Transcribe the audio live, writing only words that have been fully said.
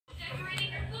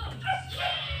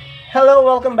Hello,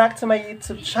 welcome back to my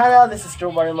YouTube channel. This is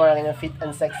Drew Maraming, ang fit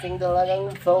and sexing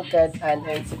dalagang focus, and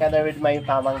it's together with my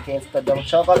pamangkins, Dodong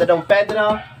Choco, Dodong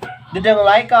Pedro, Dodong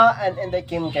Laika, and Inday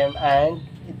Kim Kim, and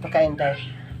ito ka Inday.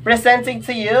 Presenting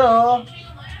to you,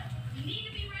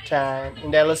 Chan,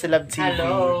 Inday Lucilab TV.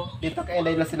 Hello. Dito ka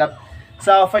Inday Lucilab.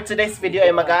 So, for today's video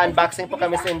ay mag-unboxing po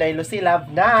kami sa Inday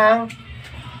Lucilab ng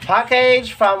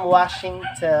package from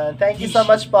Washington. Thank you so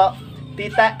much po,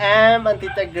 Tita M and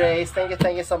Tita Grace. Thank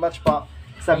you so much po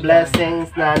sa blessings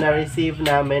na na-receive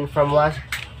namin from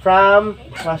asan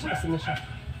na siya?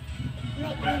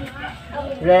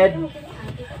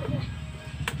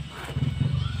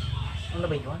 Ano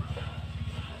ba yun?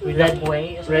 Red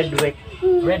Wick.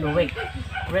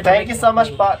 Thank you so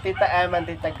much po, Tita M and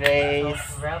Tita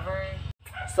Grace.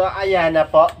 So, ayan na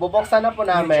po. Bubuksan na po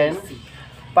namin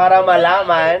para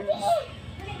malaman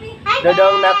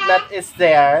Dodong Nat is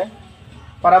there.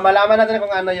 Para malaman natin kung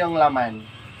ano yung laman.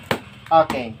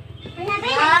 Okay.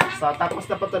 So, tapos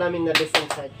na po ito namin na-design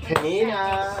sa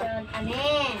kanina.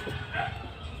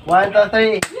 1, 2,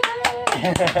 3.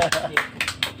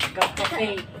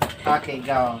 Okay,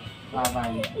 go.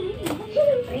 Bye-bye.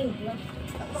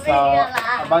 So,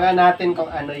 abangan natin kung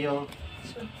ano yung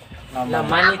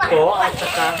Laman ito at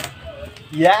saka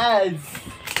yes!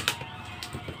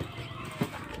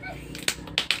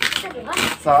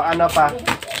 So, ano pa?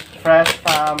 Fresh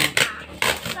from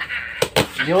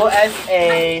USA.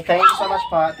 Thank you so much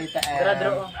po, Tita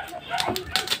M.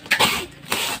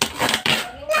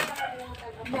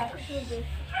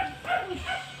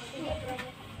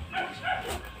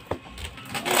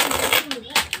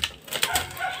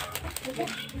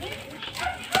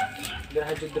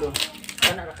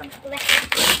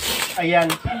 Ayan.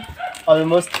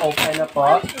 Almost open na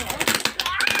po.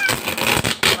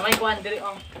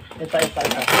 Ito.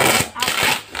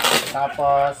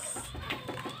 Tapos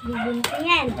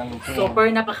super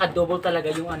napaka-double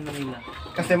talaga yung ano nila.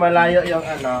 kasi malayo yung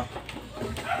ano.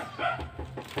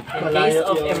 In case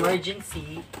of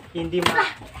emergency, hindi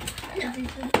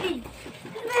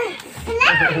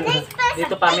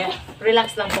dito pa,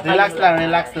 relax lang po kayo.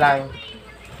 Relax lang.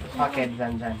 Okay,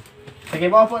 dyan.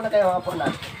 Sige, maupo na kayo, na.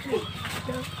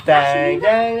 Dang.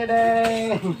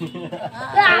 Kailangan,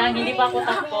 hindi pa ako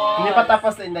tapos. Hindi pa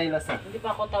tapos na Inday Lasag. Hindi pa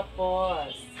ako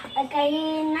tapos.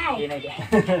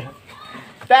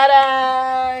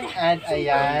 Tadang! And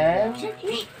ayan.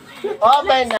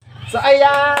 Open na. So,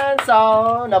 ayan. So,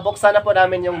 nabuksan na po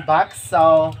namin yung box.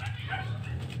 So,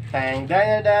 dang.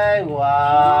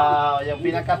 Wow. Yung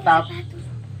pinaka-top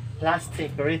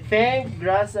plastic. Rethink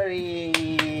grocery.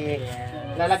 Yes.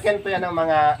 Lalagyan po yan ng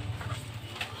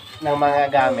mga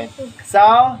gamit.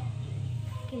 So,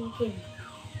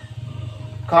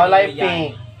 color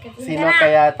pink. Sino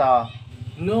kaya to?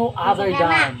 No other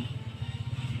than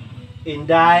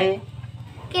Inday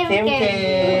Kim.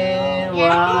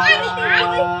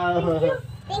 Wow!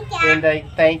 Inday,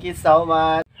 thank you so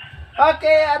much.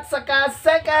 Okay, at saka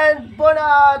second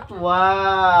bunot.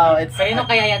 Wow! It's Kanino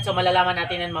kaya yan? So malalaman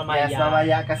natin yan mamaya. yes,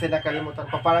 mamaya kasi nakalimutan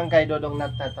ko. Parang kay Dodong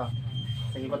Nat na to.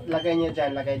 Sige, lagay niyo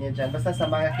dyan. Basta sa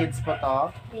mga kids po to.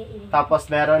 Tapos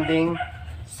meron ding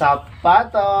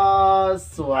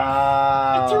sapatos.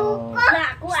 Wow!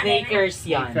 Sneakers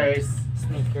yan. Sneakers.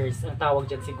 Sneakers. Ang tawag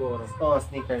dyan siguro. Oh,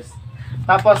 sneakers.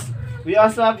 Tapos, we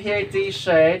also have here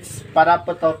t-shirts para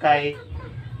po to kay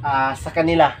sa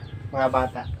kanila, mga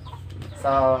bata. So,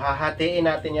 hahatiin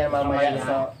natin yan mamaya.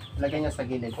 So, lagyan nyo sa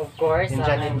gilid. Of course, Yun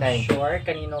dyan, I'm Inday. sure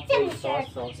kanino po ito.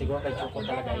 So, siguro kay Choco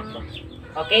talaga ito.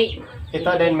 Okay. Ito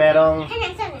din merong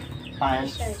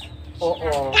pants.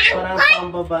 Oo. Parang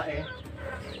pang babae.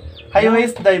 High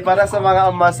waist day para sa mga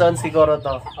Amazon siguro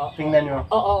to. Tingnan mo.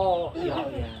 Oo. Yes.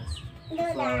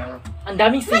 So, Ang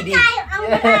daming CD.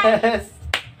 yes!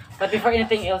 But before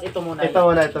anything else, ito muna.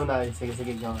 Ito muna. Sige,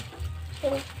 go.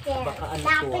 Baka ano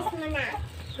to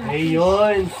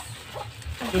Ayun!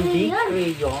 Hindi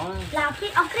crayons.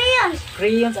 Lapis o crayons.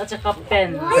 Crayons at saka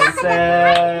pen.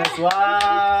 Princess!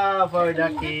 Wow! For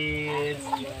the kids!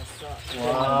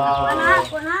 Wow!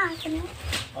 Kuna.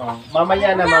 Oh,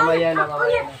 mamaya na.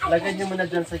 Lagyan nyo muna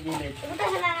dyan sa gilid.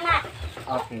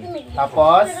 Okay.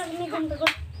 Tapos,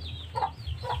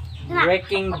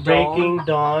 Breaking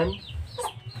Dawn.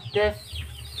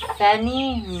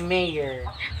 Stephanie Meyer.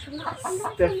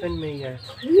 Stephen Meyer.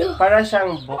 Para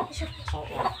siyang book. Oo.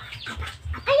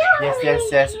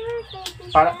 Yes.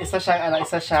 Para isa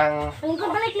siyang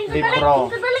libro.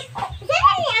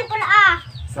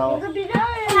 So,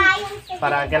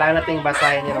 para kailangan nating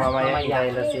basahin yun mamaya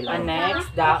dahil sila. And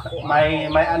next, May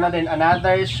ano din,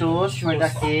 another shoes for the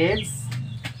kids.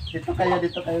 Dito kayo,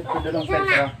 Dodong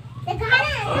Pedro.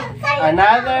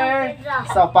 Another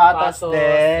sapatos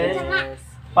din. Yes.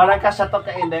 Parang kasya to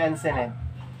kay Inday Ansin eh.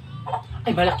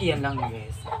 Ay, malaki yan lang,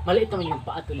 guys. Maliit naman yung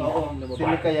paa tuloy. Oo,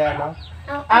 sino kaya, no?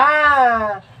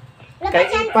 Ah!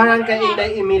 Parang kay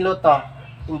Inday Emilo to.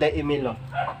 Inday Emilo.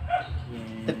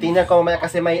 Tingnan ko may,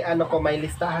 kasi may ano ko, may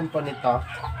listahan po nito.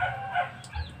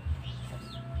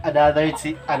 Another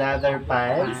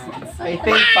pants. I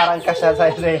think parang kasya sa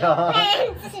sa'yo.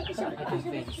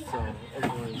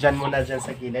 Diyan muna dyan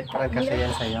sa gilid. Parang kasya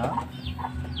yan sa'yo.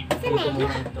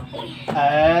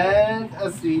 And a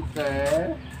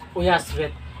sweater. Uya,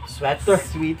 sweater.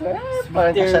 Sweater?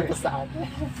 Parang kasya to sa atin.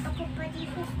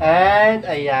 And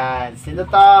ayan. Sino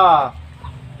to?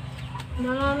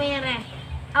 Mama Mire.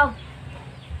 Aw.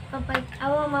 Kapag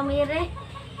awa mamire.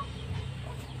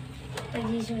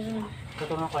 Pag-isusun.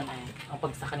 Totoo ko na ang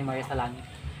pagsaka ni Maria sa langit.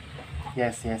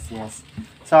 Yes.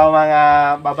 So, mga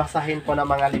babasahin po ng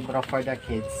mga libro for the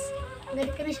kids.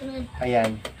 Gadi ka na sunod.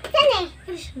 Ayan. Saan eh?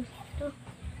 Krisun. Ito.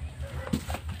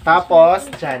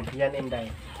 Tapos, dyan. Yan, Inday.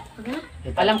 Pag na?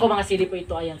 Ito. Alam ko mga CD po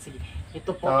ito. Ayan, sige.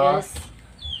 Ito po Oh. is...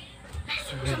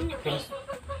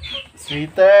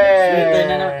 Sweater.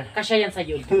 na. Kasya yan sa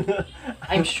iyo.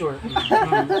 I'm sure.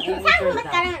 Saan mo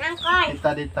magkaroon ang call?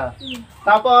 Dito.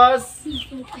 Tapos,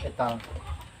 ito.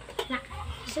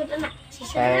 Susunod na.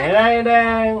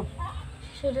 Ayan.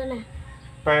 Susunod na.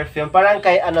 Perfume. Parang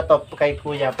kay ano to, kay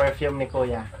kuya. Perfume ni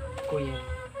kuya. Kuya.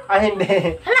 Ah,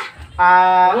 hindi.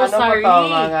 Ano po Rosary. to,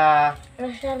 mga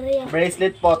Rosaria.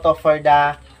 bracelet po to for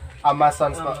the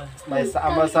Amazons po. May sa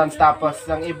Amazons. Tapos,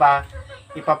 yung iba,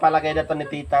 ipapalagay na to ni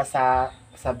tita sa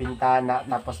bintana.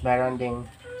 Tapos, meron ding,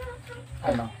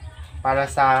 para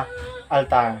sa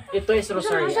altar. Ito is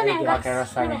rosary. I guess. Okay,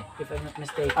 rosary. If I'm not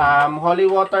mistaken. Holy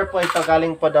water po ito,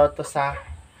 galing po daw to sa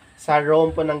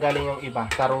Rome po nang galing yung iba.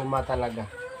 Sa Roma talaga.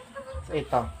 So,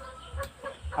 ito.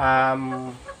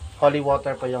 Holy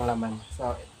water po yung laman.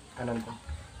 So, ano to?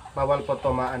 Bawal po to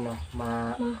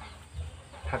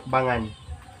hakbangan.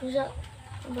 Gusto.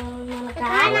 Bawal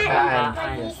malakaan.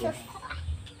 Malakaan. Yes.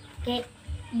 Okay.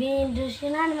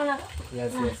 Binindusyonan mo na.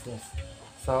 Yes.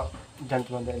 So, dyan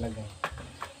mo na ilagay.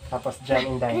 Tapos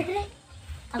dyan, Inday.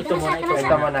 Ito muna,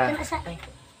 Ito muna.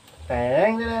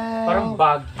 Teng! Parang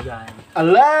bag yan.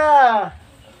 Ala!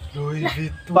 Louis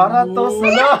Vuitton. Para to sa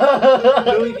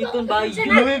Louis Vuitton ba yun?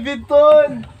 Louis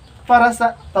Vuitton! Para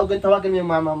sa... Tawagan mo yung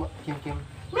mama mo. Kim.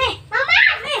 Me! Mama!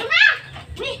 Mama!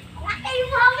 Me! Lakay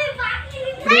mo kami!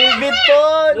 Louis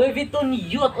Vuitton! Louis Vuitton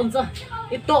yun. Unsa?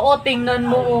 Ito tingnan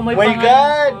mo may My pangalan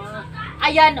God! pa.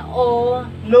 Ayan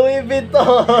Louis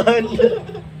Vuitton!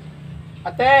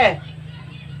 Ate!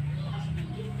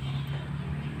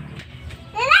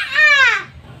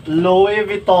 Louis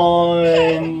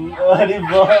Vuitton! Ano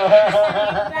ba?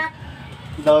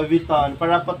 Louis Vuitton.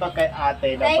 Para po to kay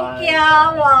ate na ba?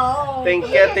 Wow! Thank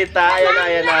you, tita.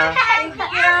 Ayan na. Thank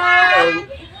you!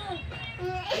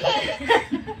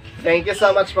 Thank you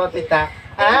so much po, tita.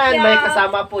 And may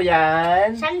kasama po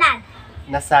yan Sandal!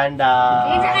 na sandal.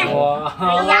 Wow.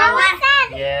 Yawasan!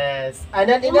 Yes.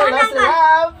 Anan ina last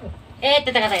love.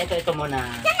 Ito muna.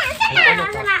 Sana!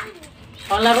 Sana!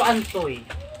 Panglaruan to eh.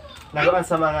 Laruan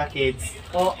sa mga kids.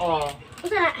 Oo.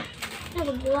 Sana!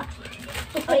 Nagagawa.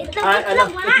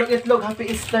 Oh, Itlog,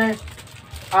 happy Easter.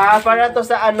 Para to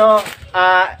sa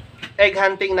egg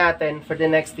hunting natin for the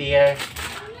next year.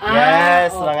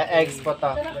 Yes, okay. mga eggs po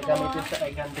to. Gagamitin sa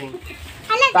egg hunting.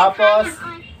 Tapos,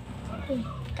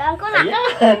 Kaan ko na.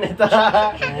 ayan, ito.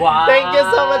 Wow. Thank you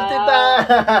so much, tita.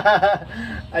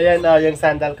 Ayan, yung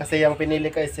sandal. Kasi yung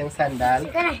pinili ko is yung sandal.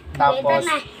 Sige na. Tapos,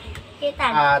 Kita.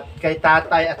 at kay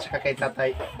tatay at saka kay tatay.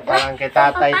 Parang kay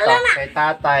tatay to. Kay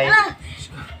tatay.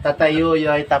 Tatay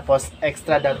Yuyoy. Tapos,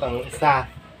 extra daw tong isa.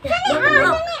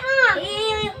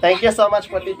 Thank you so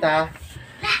much po, tita.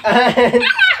 And,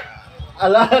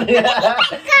 ala.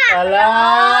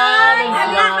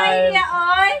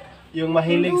 Yung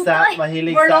mahilig sa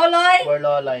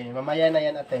Borloloy. Mamaya na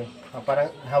yan, ate.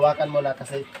 Parang hawakan mo na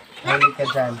kasi mahilig ka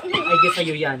dyan. I guess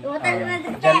sa'yo yan.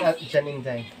 Dyan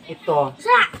Inday. Ito.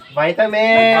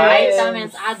 Vitamins!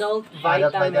 Vitamins. Adult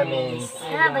Adult vitamins.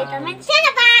 vitamins. Vitamins. Sino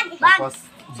bag? Tapos,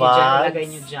 Si Jan, bags. ilagay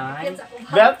nyo dyan.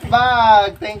 Belt bag!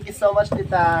 Thank you so much,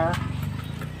 tita.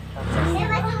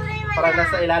 Parang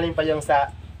nasa ilalim pa yung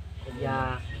sa...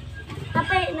 Yeah.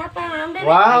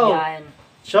 Wow! Ayan.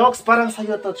 Chokes, parang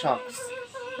sa'yo to, Chokes.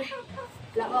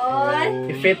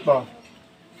 I-fit mo.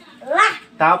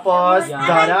 Tapos,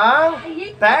 Dadang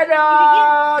Pedro!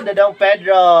 Dadang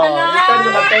Pedro! Dito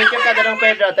naman, thank you ka, Dadang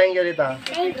Pedro. Thank you dito.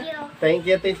 Thank you. Thank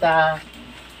you, tita.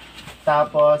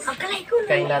 Tapos, Kalay ko na.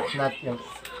 kay Nat yung...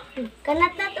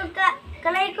 Kanat na to ka.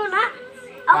 Kalay ko na.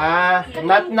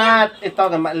 Nat. Ito,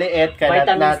 maliit kay Nat.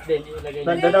 Vitamins din. Ilagay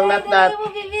niyo. Dodong Nat.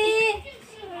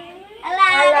 Ala,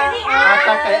 dali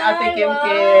Ata kay Ate Kim.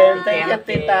 Thank you,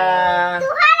 Tita.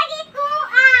 Tuha lagi ko.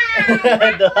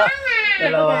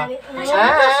 Dalawa.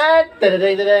 At,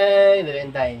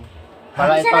 Inday.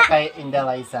 Para ito kay Inday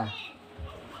Liza.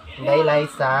 Inday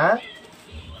Liza.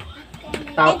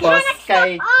 Tapos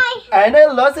kay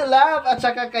Lozy Love at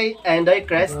saka kay Endoy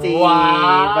Cresty.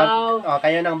 Wow!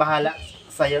 Kayo nang bahala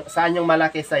sa'yo. Saan yung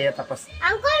malaki sa'yo? Tapos,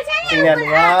 Uncle, saan yan? tingnan.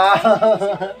 Wow!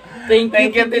 Thank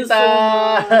you, Tita. so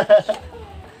much.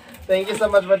 Thank you so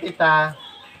much, Tita.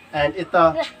 And ito,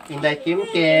 Inday Kim.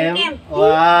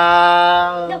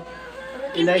 Wow!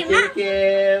 Inday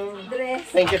Kim.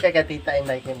 Thank you kay Tita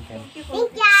Inday Kim. Thank you.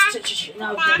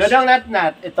 Dodong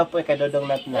Nat. Ito po kay Dodong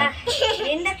Nat.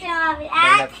 Linda siya.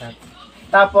 Nat.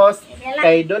 Tapos,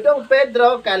 kay Dodong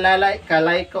Pedro,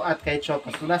 Kalay ko at kay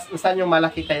Choco. Saan yung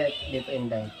malaki kay dito,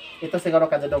 Inday? Ito siguro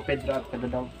kay Dodong Pedro at kay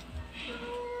Dodong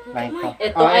Laiko.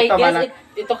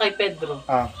 Ito kay Pedro.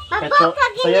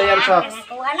 Sa'yo yan, Chocs.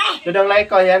 Dodong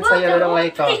Laiko, yan. Sa'yo, Dodong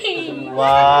Laiko.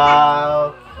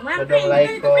 Wow! Dodong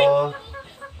Laiko.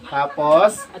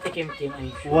 Tapos, Ate Kim.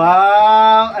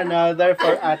 wow! Another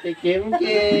for Ate Kim.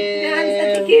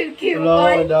 Hello,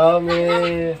 dami.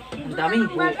 Ang daming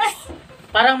books.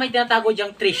 Parang may tinatago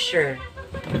diyang treasure.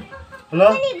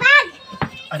 Hello?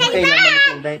 Ano kayo naman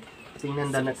ito, Inday?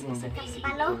 Tingnan na natin, Inday.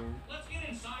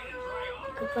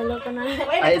 Kapalo ka na.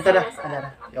 Ay, ito na. Ano na?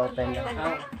 I-open na.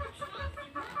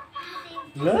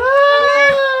 Hello!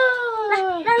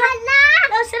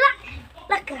 Daw sila.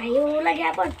 Kayo lagi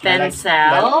ako. Pencils.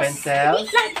 Pencils.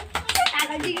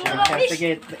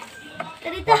 Sige.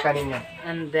 Baka ninyo.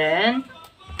 And then,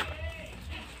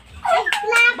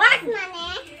 Bag man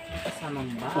eh. samang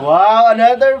ba? Wow!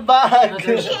 Another bag!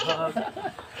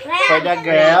 For the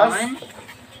girls.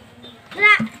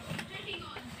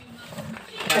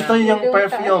 Ito yung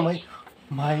perfume.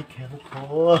 Michael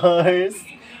Kors.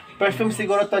 Perfume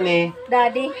siguro to ni...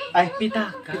 Daddy. Ay,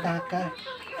 Pitaka. Pitaka.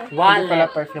 Hindi pala Wallet.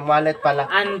 perfume. Wallet pala.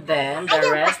 And then, the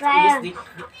rest is the...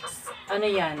 Ano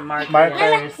yan?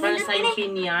 Markers. Francine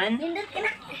pin yan. Lindot ka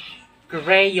na.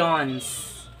 Crayons.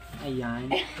 Ayan.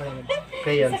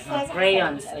 Crayons.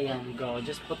 Crayons. Ayan. Go.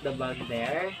 Just put the bag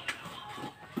there.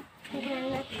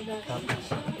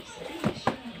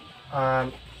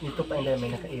 Ito pa hindi may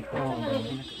nakaipon. Oh,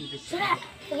 Sura.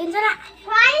 Lagyan sura.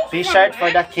 T-shirt for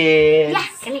the kids.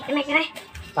 Yes. Kani.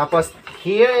 Tapos,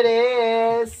 here it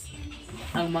is.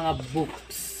 ang mga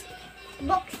books.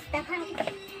 Box. Tahan.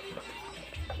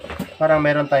 Parang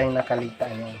meron tayong nakalita.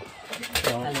 Yung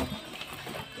Ano?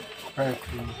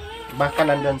 perfume. Baka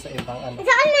nandun sa ibang ano.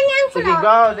 Saan man yan ko? Sige,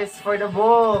 go. This is for the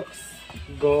books.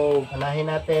 Go. Anahin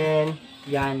natin.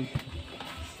 Yan.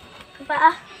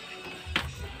 Pa.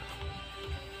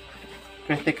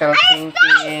 Critical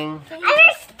thinking. Ano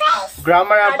space?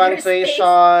 Grammar and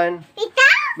punctuation. Tita?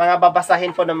 Mga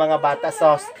babasahin po ng mga bata.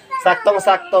 So,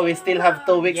 saktong-sakto, we still have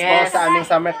 2 weeks po Yes. sa aming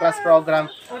summer class program.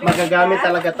 Magagamit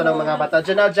talaga to ng mga bata.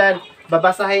 Dyan,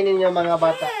 babasahin ninyo mga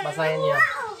bata. Basahin niyo.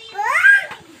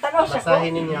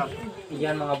 Basahin ninyo.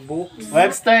 Yan mga books.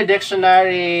 Webster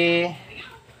Dictionary.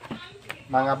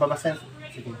 Mga babasahin.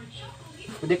 Sige.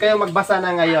 Hindi kayo magbasa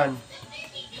na ngayon.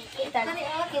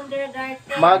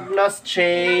 Kindergarten. Magnus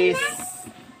Chase.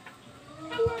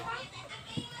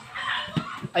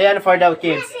 Ayan for the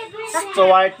kids.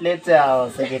 Stuart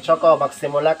Little. Sige, Choco,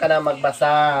 magsimula ka na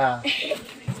magbasa.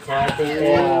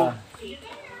 Yeah.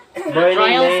 Burning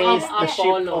Trials of Days, The Ship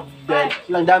Apollo. of Death.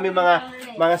 Lang dami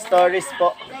mga stories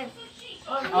po.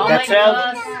 Oh my The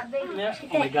 12. gosh.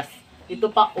 Oh my gosh. Ito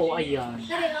pa, oh, ayan.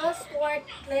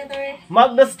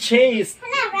 Magnus Chase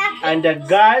and the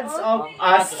Gods of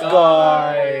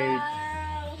Asgard.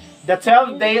 The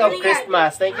 12th day of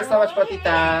Christmas. Thank you so much po,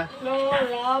 Tita.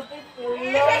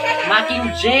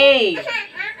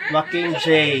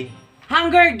 Mockingjay.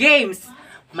 Hunger Games.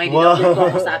 May Wow. dinapit ko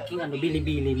ako sa aking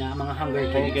bili-bili na mga Hunger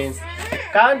Hunger Games. Games.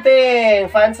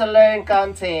 Counting! Fans to learn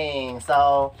counting.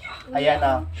 So, ayan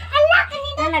o. Hala,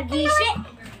 kanina nagisi.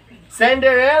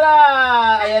 Cinderella!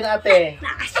 Ayan ate.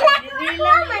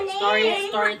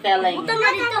 Storytelling. Ito na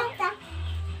dito.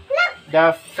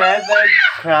 The Feathered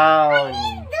Crown.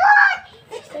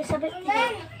 Sabi ko.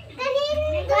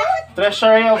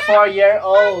 Treasury of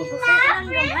 4-year-old.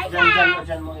 Dyan.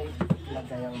 Diyan mo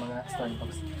ilagay yung mga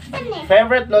storybooks.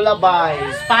 Favorite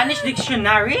lullabies. Spanish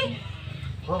Dictionary.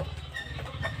 Oh.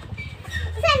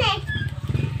 Saan eh?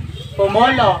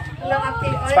 Pomolo.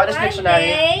 Spanish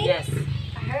Dictionary. Yes.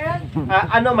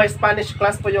 May Spanish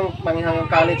class po yung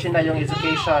mga college na yung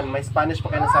education. May Spanish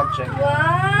po kayo na subject.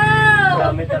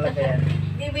 Wow! Dami talaga yan.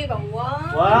 baby ba?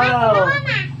 Wow. Wow!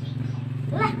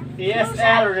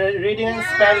 ESL, reading and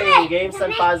spelling, games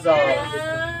and puzzles.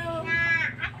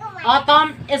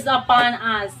 Autumn is upon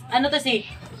us. Ano to si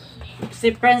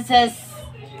Princess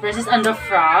and the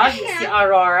Frog, si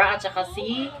Aurora, at saka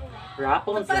si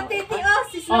Rapunzel. Pati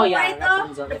si Snow White,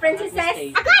 Rapunzel. the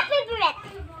princesses. Ako ang favorite.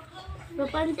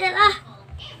 Rapunzel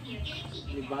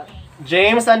Diba?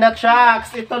 James and the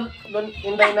Tracks. Ito,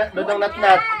 Dudong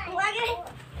Natnat.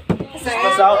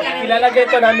 So, ilalagay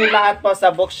po namin lahat po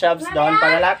sa bookshelves doon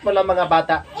para lahat po ng mga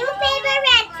bata Yung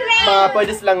favorite friend.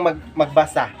 pwede silang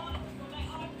magbasa.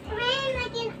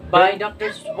 By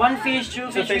Dr. One Fish,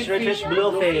 Two Two Fish, fish, red fish,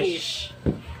 blue fish.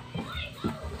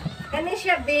 Kani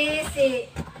siya, B, si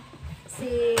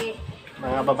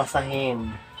Mga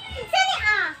babasahin. Sani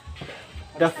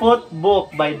The Foot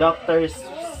Book by Dr.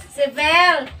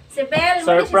 Belle. Si Belle.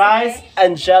 Surprise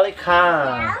Angelica.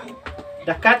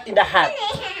 The Cat in the Hat.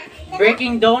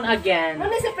 Breaking Dawn again.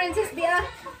 Ano si Princess B,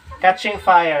 Catching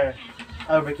Fire.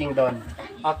 Breaking Dawn.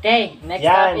 Okay, next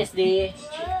Yan. up is the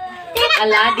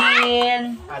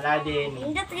Aladdin. Aladdin.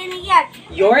 Hindi trinigyan.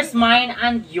 Yours, mine,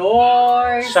 and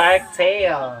yours. Shark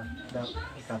Tale.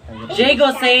 Ikaw tayo. Jago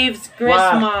Saves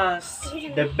Christmas.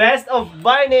 The Best of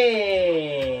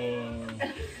Barney.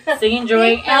 Singing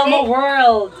during Elmo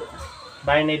World.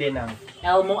 Barney din ang.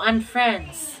 Elmo and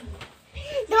Friends.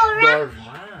 Dora.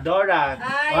 Dora.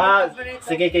 Ay, Wow. paborito.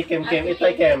 Sige kay Kim. Ito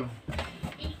ay Kim.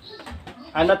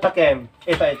 Ano to Kim?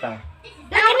 Ito.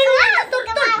 Laki na nga.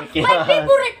 Turtur. Mickey My Mouse.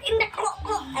 favorite in the kro.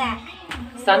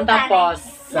 Santa Claus.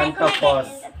 Santa Claus.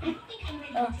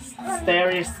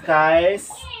 Starry Skies.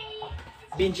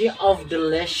 Binji of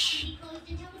Delish.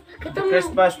 The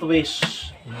Christmas Wish.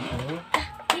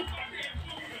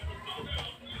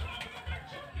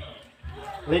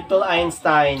 Little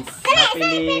Einsteins.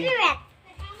 Happily. Favorite.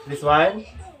 This one?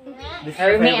 This is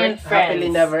your Hermie favorite? and Friends. Happily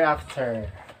Never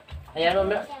After. Ayan o.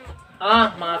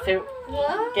 Mga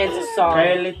kids song.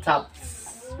 Curly Tops.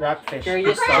 Rockfish.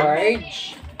 Curious Songs.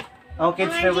 George. Oh,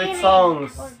 kids' favorite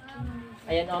songs.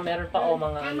 Ayan o, meron pa o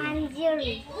mga ano.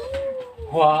 Manjuri.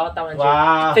 Wow, Tom and Jerry.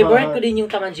 Wow. Favorite ko din yung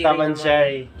Tom and Jerry. Tom and naman.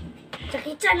 Jerry.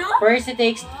 Jackie Chan, no? Percy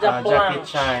Takes the Jackie Plunge.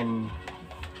 Chan.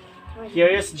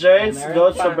 Curious George Meron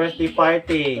goes pa. to birthday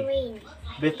party. Twin.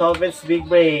 Beethoven's Big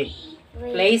Break.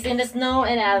 Place in the Snow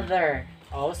and Other.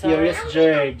 Also, Curious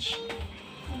George.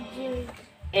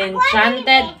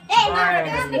 Enchanted Charm.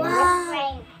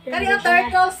 Wow. Kani ang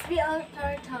turtles, B,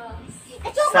 turtles.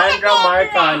 Sandra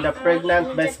Marcan, the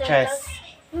pregnant mistress.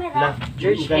 Na,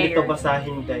 George ganito Hayer.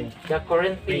 basahin day. The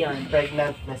Corinthian.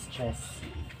 Pregnant mistress.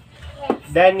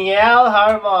 Danielle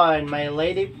Harmon, my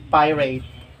lady pirate.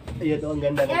 Ayun, ang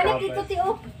ganda ng Yan, dito, cover. Tio.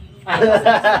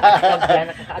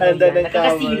 Ganda ng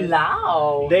cover. Nakakasilaw.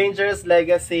 Dangerous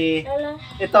Legacy. Lala.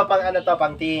 Ito pang ano to,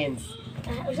 pang teens.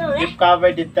 Sorry. Deep cover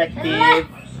detective.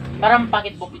 Parang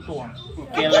pocketbook ito.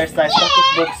 Killer size pocket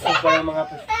books. So, parang mga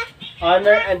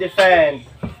honor and defend.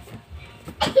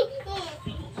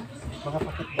 Mga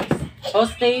pocket books.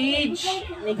 Hostage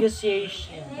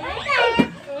negotiation.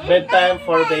 Bedtime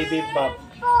for baby Bob.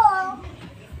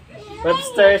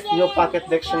 Webster's New Pocket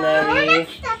Dictionary.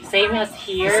 Same as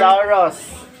here. Thesaurus.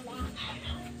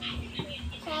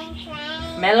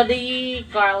 Melody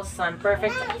Carlson.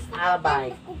 Perfect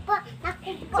Alibi.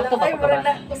 So ito ba Ay,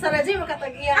 ba? usara dyan,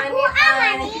 makatag-iyaan Ako ni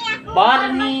ang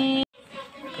Barney.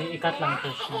 Ikat lang to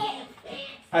siya.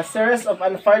 A series of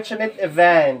unfortunate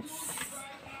events.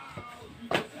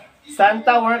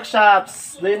 Santa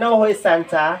workshops. Do you know who is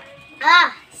Santa?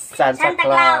 Santa Santa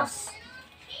Claus.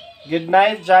 Good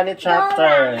night, Johnny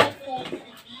Tractor.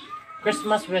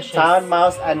 Christmas wishes. Town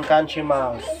Mouse and Country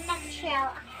Mouse.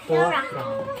 Dora.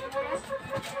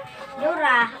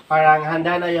 Dora. Parang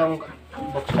handa na yung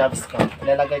bookshelves ko.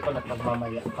 Ilalagay ko na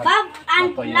pagmamaya. Bob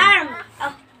and Ito yun.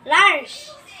 Lars.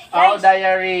 Oh,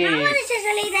 diary. Ano siya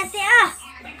sa dati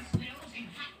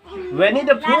Winnie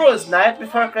the Pooh's Night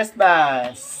Before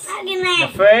Christmas. Lagi na The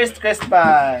First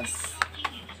Christmas.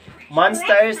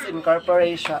 Monsters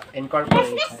Incorporation.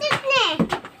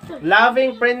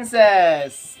 Loving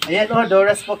Princess. Ayan, oh,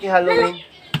 Dora's Spooky Halloween.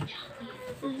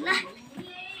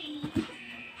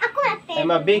 Ako ate.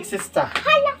 I'm a big sister.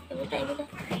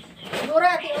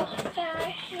 Dura, Tio. Ito na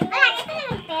yung Ay,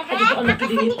 dito ang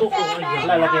nagkidinito ko.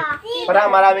 Lalaki.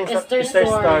 Parang maraming Easter Easter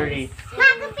stories. story.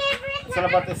 Bago favorite. It's all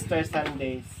about Easter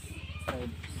Sundays.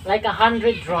 Like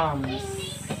 100 drums.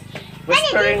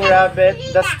 Whispering Rabbit.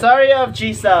 The Story of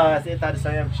Jesus. Ito, The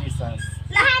Story of Jesus.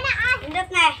 Lahat na Indot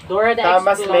na. Dora the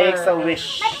Thomas Explorer. makes a wish.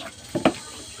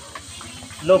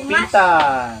 Lupita.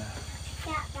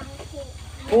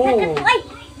 Oh, Ay!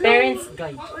 Parents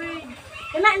Guide.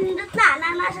 Kana indot na.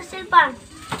 Nasa cellphone.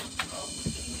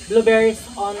 Blueberries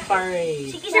on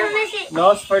parade. Sige, sana na si...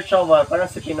 Nose for Chowa,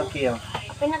 parang si Pinocchio.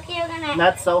 Pinakyo ka na.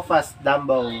 Not so fast,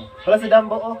 Dumbo. Wala si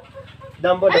Dumbo, oh.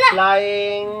 Dumbo the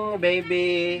flying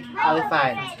baby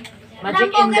elephant.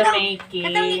 Magic in the making.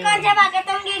 Katong ikaw dyan ba?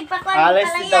 Katong gig pa ko.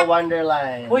 Alice in the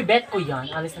Wonderland. Uy, bet ko yan.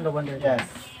 Alice in the Wonderland. Yes.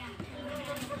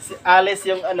 Si Alice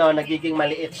yung ano, nagiging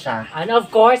maliit siya. And of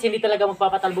course, hindi talaga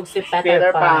magpapatalbog si Peter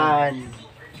Peter, Pan.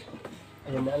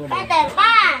 Ayun na, ano na. Peter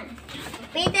Pan!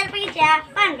 Peter Pan,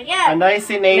 Pan, bigyan. A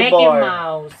noisy Mickey neighbor.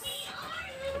 Mouse.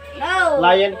 No.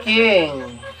 Lion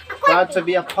King. Proud to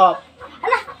be a pup.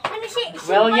 Ala, ano si...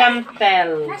 William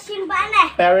Tell. Nasimbaan eh.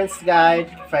 Parents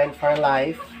Guide, Friend for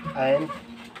Life, and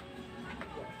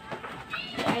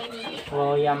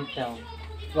William Tell.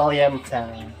 William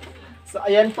Tell. So,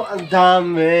 ayan po, ang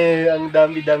dami. Ang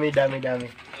dami.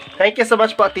 Thank you so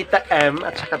much po, Tita M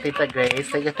at saka Tita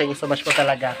Grace. Thank you so much po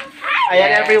talaga. Ayan,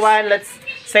 Yes. everyone, let's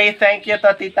say thank you to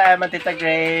Tita M and Tita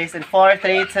Grace. In 4,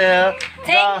 3, 2,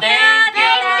 Thank you,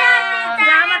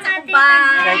 Salamat sa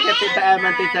kubang. Thank you, Tita M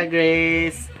and Tita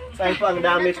Grace. So, ayun po, ang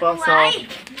dami po. So,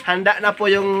 handa na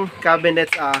po yung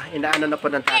cabinets. Inaano na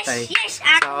po ng tatay. Yes,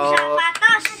 ako So,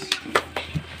 sapatos.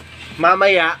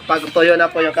 Mamaya, pag tuyo na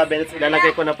po yung cabinets,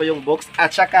 ilalagay ko na po yung books.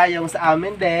 At saka yung sa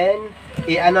amin din,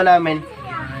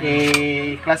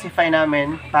 i-classify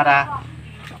namin para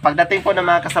pagdating po ng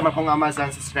mga kasama kong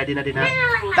Amazons, ready na din na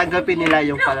tanggapin nila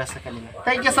yung para sa kanila.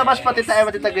 Thank you so much po, Tita Emma,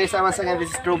 Tita Grace. Once again,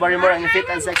 this is True Barrymore, ang fit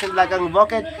and section vlog ang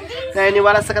Voked.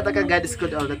 Naniniwala sa katagang God is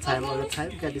good all the time.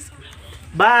 God is good.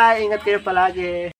 Bye! Ingat kayo palagi!